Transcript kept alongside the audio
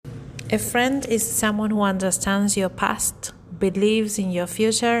A friend is someone who understands your past, believes in your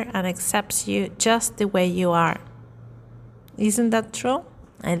future, and accepts you just the way you are. Isn't that true?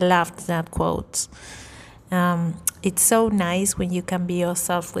 I loved that quote. It's so nice when you can be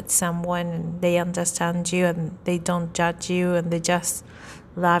yourself with someone and they understand you and they don't judge you and they just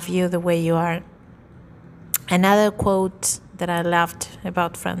love you the way you are. Another quote that I loved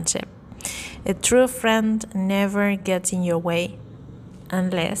about friendship: a true friend never gets in your way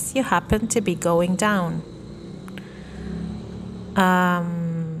unless you happen to be going down.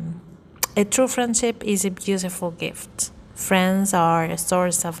 A true friendship is a beautiful gift. Friends are a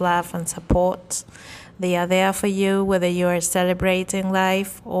source of love and support. They are there for you whether you are celebrating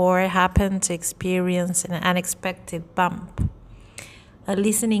life or happen to experience an unexpected bump. A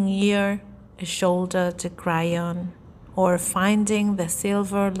listening ear, a shoulder to cry on, or finding the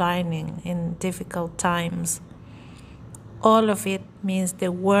silver lining in difficult times. All of it means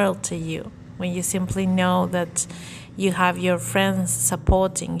the world to you when you simply know that you have your friends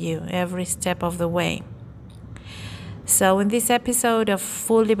supporting you every step of the way. So in this episode of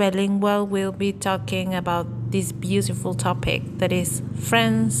Fully Bilingual, we'll be talking about this beautiful topic that is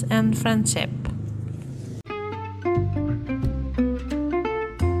friends and friendship.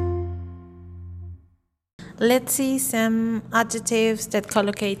 Let's see some adjectives that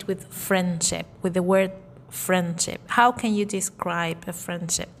collocate with friendship, with the word friendship. How can you describe a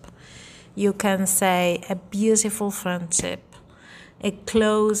friendship? You can say a beautiful friendship, a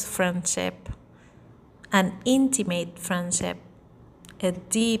close friendship, an intimate friendship, a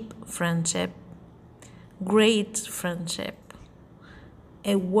deep friendship, great friendship,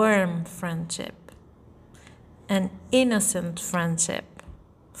 a warm friendship, an innocent friendship.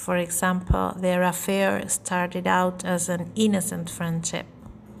 For example, their affair started out as an innocent friendship.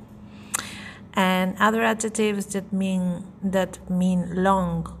 And other adjectives that mean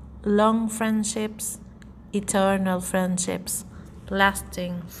long friendships, eternal friendships,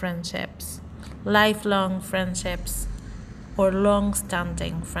 lasting friendships, lifelong friendships, or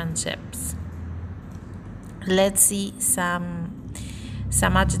long-standing friendships. Let's see some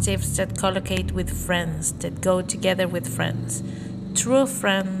adjectives that collocate with friends, that go together with friends. True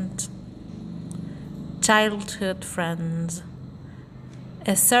friend, childhood friends,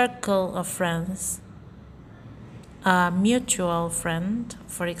 a circle of friends, a mutual friend.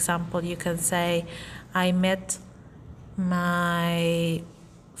 For example, you can say, I met my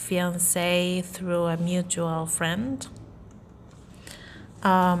fiancé through a mutual friend.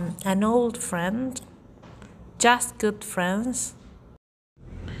 An old friend, just good friends.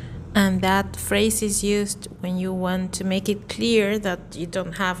 And that phrase is used when you want to make it clear that you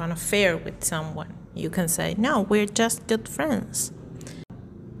don't have an affair with someone. You can say, no, we're just good friends.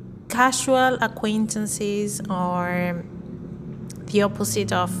 Casual acquaintances are the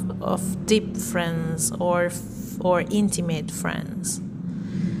opposite of deep friends or intimate friends.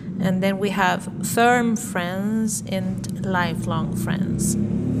 And then we have firm friends and lifelong friends.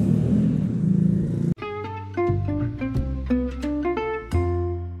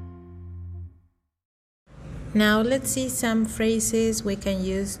 Now let's see some phrases we can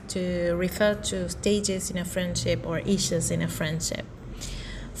use to refer to stages in a friendship or issues in a friendship.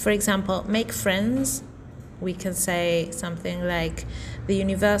 For example, make friends. We can say something like, the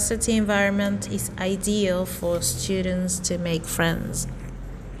university environment is ideal for students to make friends.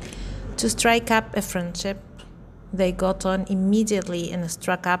 To strike up a friendship, they got on immediately and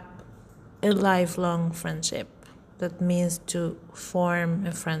struck up a lifelong friendship. That means to form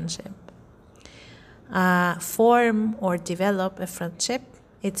a friendship. Form or develop a friendship.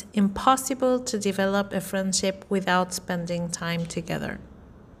 It's impossible to develop a friendship without spending time together.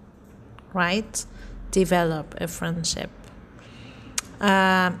 Right? Develop a friendship.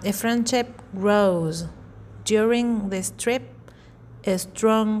 A friendship grows. During this trip, a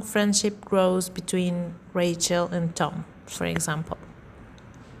strong friendship grows between Rachel and Tom, for example.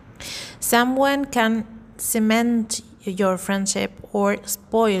 Someone can cement your friendship or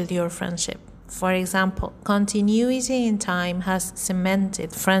spoil your friendship. For example, continuity in time has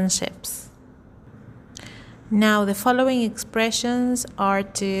cemented friendships. Now, the following expressions are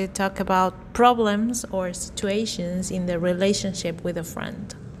to talk about problems or situations in the relationship with a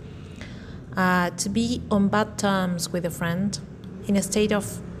friend. To be on bad terms with a friend, in a state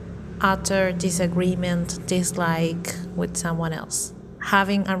of utter disagreement, dislike with someone else,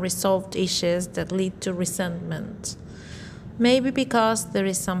 having unresolved issues that lead to resentment. Maybe because there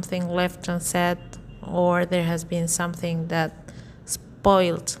is something left unsaid or there has been something that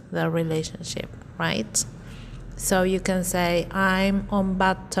spoiled the relationship, right? So you can say, I'm on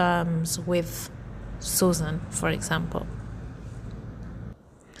bad terms with Susan, for example.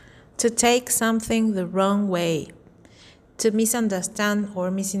 To take something the wrong way. To misunderstand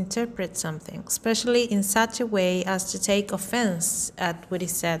or misinterpret something, especially in such a way as to take offense at what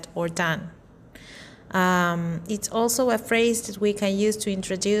is said or done. It's also a phrase that we can use to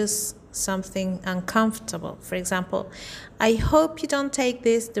introduce something uncomfortable. For example, I hope you don't take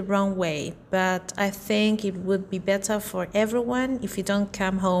this the wrong way, but I think it would be better for everyone if you don't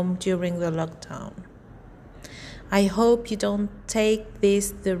come home during the lockdown. I hope you don't take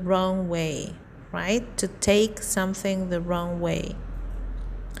this the wrong way, right? To take something the wrong way.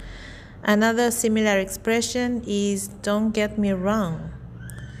 Another similar expression is don't get me wrong.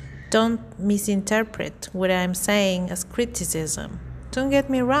 Don't misinterpret what I'm saying as criticism. Don't get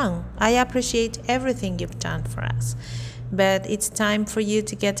me wrong. I appreciate everything you've done for us, but it's time for you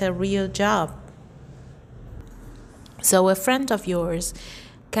to get a real job. So a friend of yours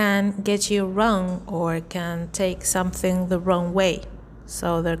can get you wrong or can take something the wrong way.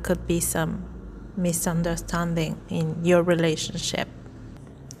 So there could be some misunderstanding in your relationship.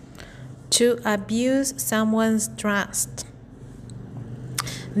 To abuse someone's trust.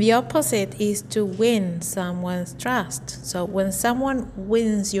 The opposite is to win someone's trust. So when someone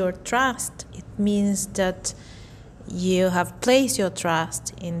wins your trust, it means that you have placed your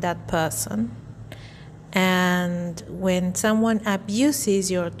trust in that person. And when someone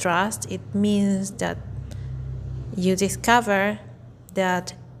abuses your trust, it means that you discover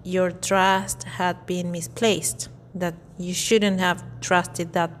that your trust had been misplaced, that you shouldn't have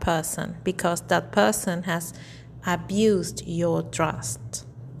trusted that person because that person has abused your trust.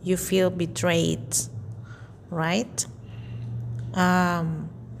 You feel betrayed, right?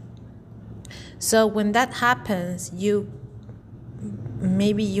 So when that happens,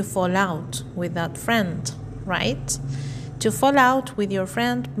 maybe you fall out with that friend, right? To fall out with your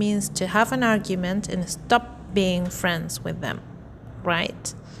friend means to have an argument and stop being friends with them,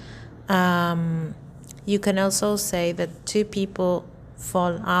 right? You can also say that two people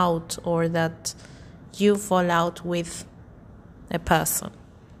fall out or that you fall out with a person.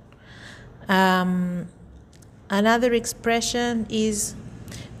 Another expression is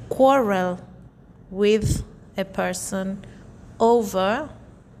quarrel with a person over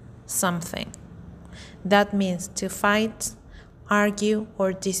something. That means to fight, argue,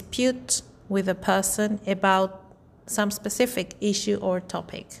 or dispute with a person about some specific issue or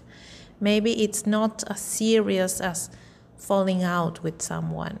topic. Maybe it's not as serious as falling out with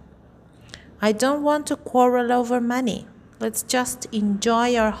someone. I don't want to quarrel over money. Let's just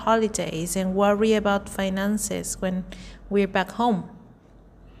enjoy our holidays and worry about finances when we're back home.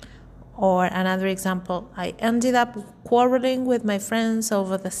 Or another example, I ended up quarreling with my friends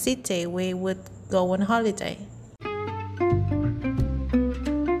over the city we would go on holiday.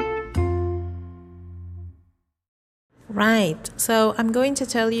 Right, so I'm going to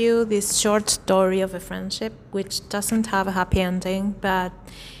tell you this short story of a friendship which doesn't have a happy ending, but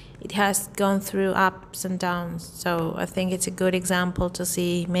it has gone through ups and downs. So I think it's a good example to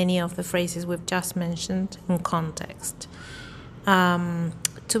see many of the phrases we've just mentioned in context.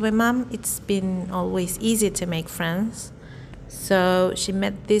 To my mom, it's been always easy to make friends. So she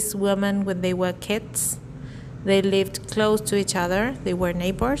met this woman when they were kids. They lived close to each other. They were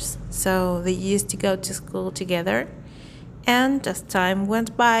neighbors. So they used to go to school together. And as time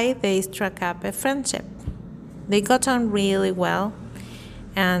went by, they struck up a friendship. They got on really well.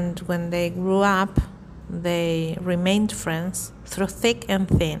 And when they grew up, they remained friends through thick and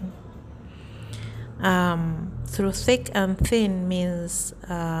thin. Through thick and thin means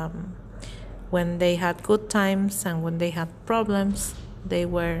when they had good times and when they had problems, they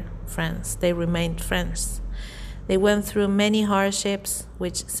were friends. They remained friends. They went through many hardships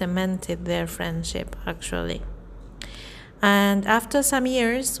which cemented their friendship, actually. And after some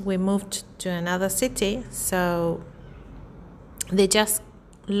years, we moved to another city, so they just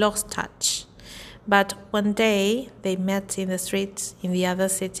lost touch. But one day, they met in the streets in the other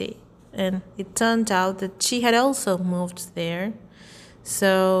city. And it turned out that she had also moved there.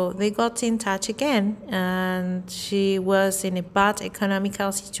 So they got in touch again, and she was in a bad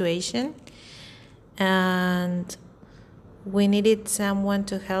economical situation. And we needed someone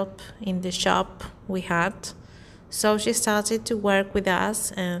to help in the shop we had. So she started to work with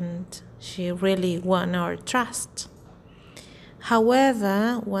us, and she really won our trust.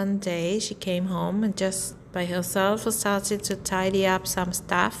 However, one day she came home and just by herself started to tidy up some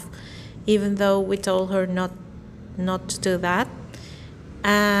stuff, even though we told her not to do that.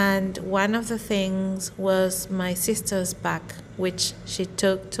 And one of the things was my sister's bag, which she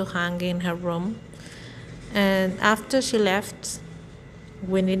took to hang in her room. And after she left,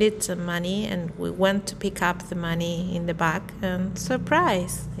 We needed some money, and we went to pick up the money in the bag, and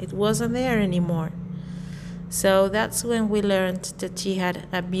surprise, it wasn't there anymore. So that's when we learned that she had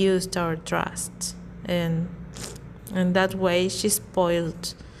abused our trust, and that way she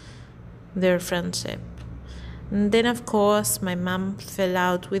spoiled their friendship. And then, of course, my mom fell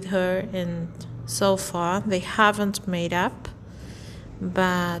out with her, and so far they haven't made up.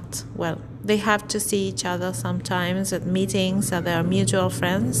 But, well, they have to see each other sometimes at meetings, at their mutual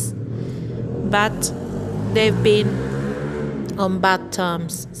friends. But they've been on bad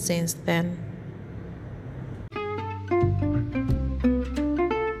terms since then.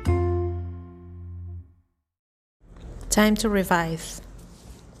 Time to revise.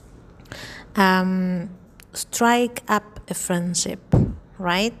 Strike up a friendship,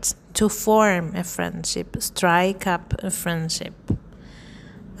 right? To form a friendship, strike up a friendship.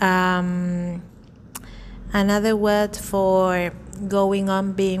 Another word for going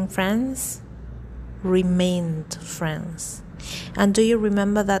on being friends, remained friends. And do you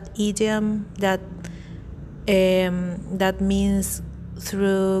remember that idiom that means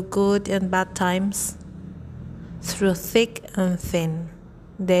through good and bad times? Through thick and thin.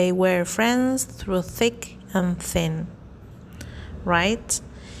 They were friends through thick and thin, right?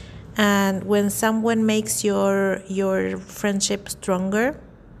 And when someone makes your friendship stronger,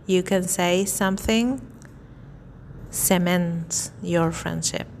 you can say something cements your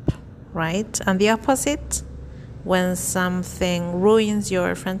friendship, right? And the opposite, when something ruins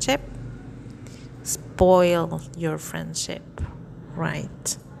your friendship, spoil your friendship,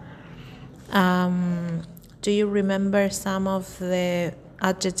 right? Do you remember some of the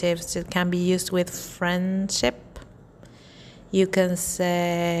adjectives that can be used with friendship? You can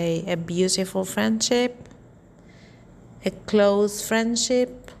say a beautiful friendship, a close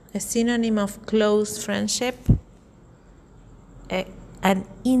friendship, a synonym of close friendship, an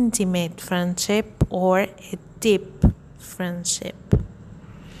intimate friendship, or a deep friendship.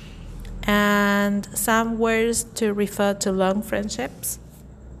 And some words to refer to long friendships.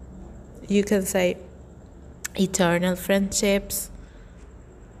 You can say eternal friendships,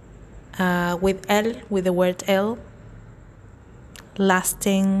 with the word L,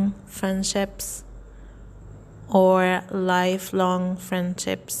 lasting friendships, or lifelong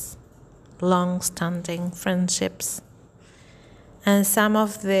friendships, long-standing friendships. And some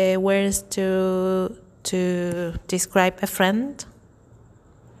of the words to describe a friend,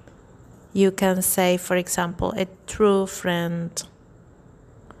 you can say, for example, a true friend.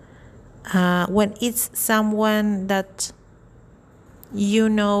 When it's someone that you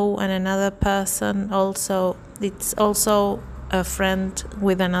know and another person also, it's also a friend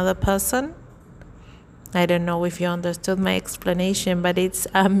with another person. I don't know if you understood my explanation, but it's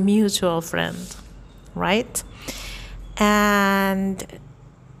a mutual friend, right? And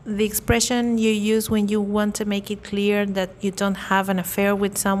the expression you use when you want to make it clear that you don't have an affair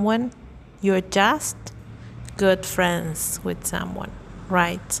with someone, you're just good friends with someone,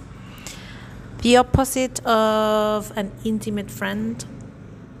 right? The opposite of an intimate friend,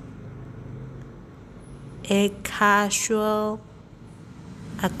 a casual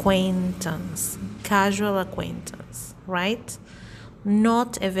acquaintance, right?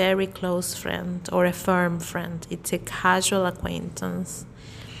 Not a very close friend or a firm friend. It's a casual acquaintance.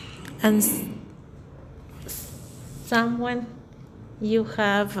 And someone you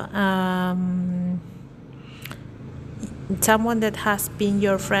have, someone that has been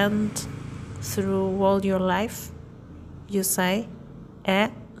your friend through all your life, you say a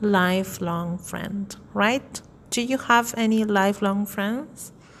lifelong friend, right? Do you have any lifelong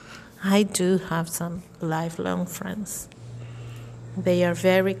friends? I do have some lifelong friends. They are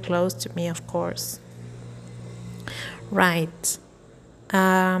very close to me, of course. Right.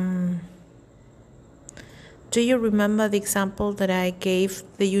 Do you remember the example that I gave?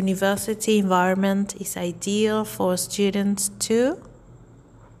 The university environment is ideal for students to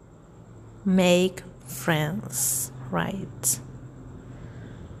make friends, right?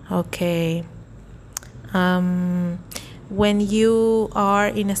 Okay. When you are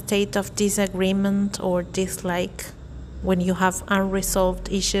in a state of disagreement or dislike, when you have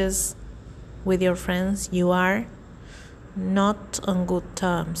unresolved issues with your friends, you are not on good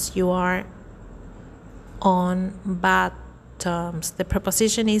terms. You are on bad terms. The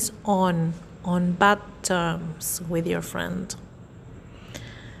preposition is on bad terms with your friend.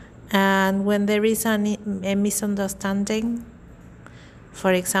 And when there is a misunderstanding,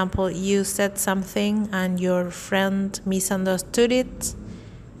 for example, you said something and your friend misunderstood it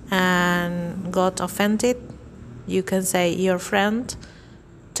and got offended, you can say your friend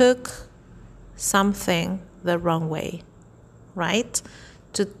took something the wrong way, right?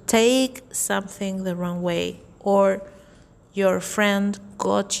 to take something the wrong way, or your friend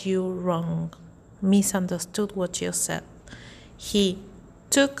got you wrong, misunderstood what you said. He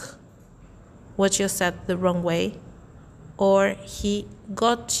took what you said the wrong way, or he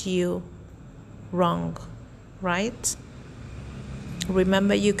got you wrong, right?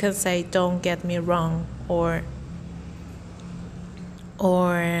 Remember, you can say don't get me wrong, or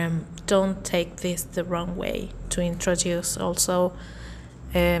don't take this the wrong way, to introduce also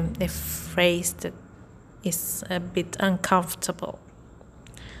a phrase that is a bit uncomfortable,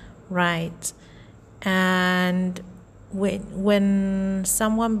 right? And when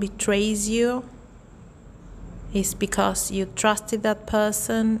someone betrays you, it's because you trusted that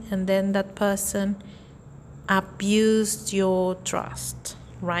person and then that person abused your trust,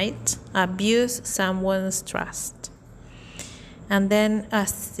 right? Abuse someone's trust. And then a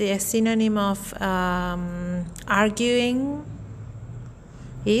synonym of arguing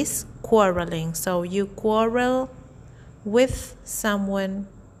is quarreling. So you quarrel with someone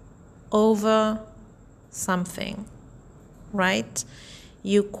over something, right?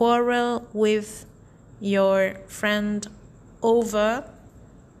 You quarrel with your friend over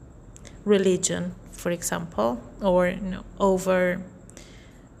religion, for example, or over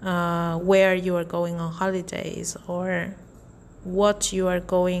where you are going on holidays, or what you are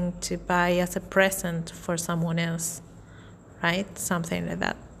going to buy as a present for someone else, right? Something like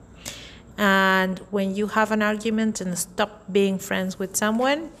that. And when you have an argument and stop being friends with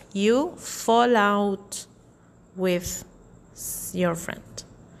someone, you fall out with your friend.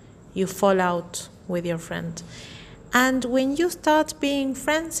 You fall out with your friend. And when you start being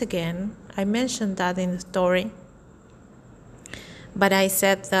friends again, I mentioned that in the story, but I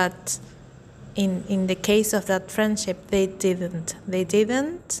said that in the case of that friendship, they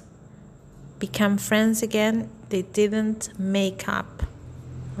didn't become friends again. They didn't make up,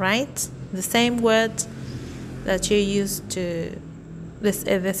 right? The same word that you used to,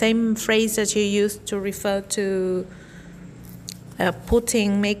 the same phrase that you used to refer to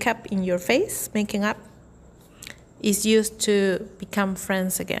putting makeup in your face, making up, is used to become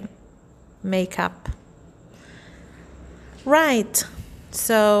friends again, make up. Right,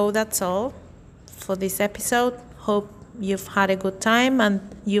 so that's all for this episode. Hope you've had a good time and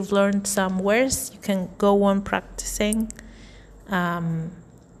you've learned some words. You can go on practicing. Have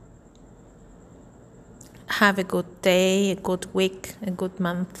a good day, a good week, a good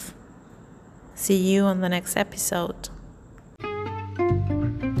month. See you on the next episode.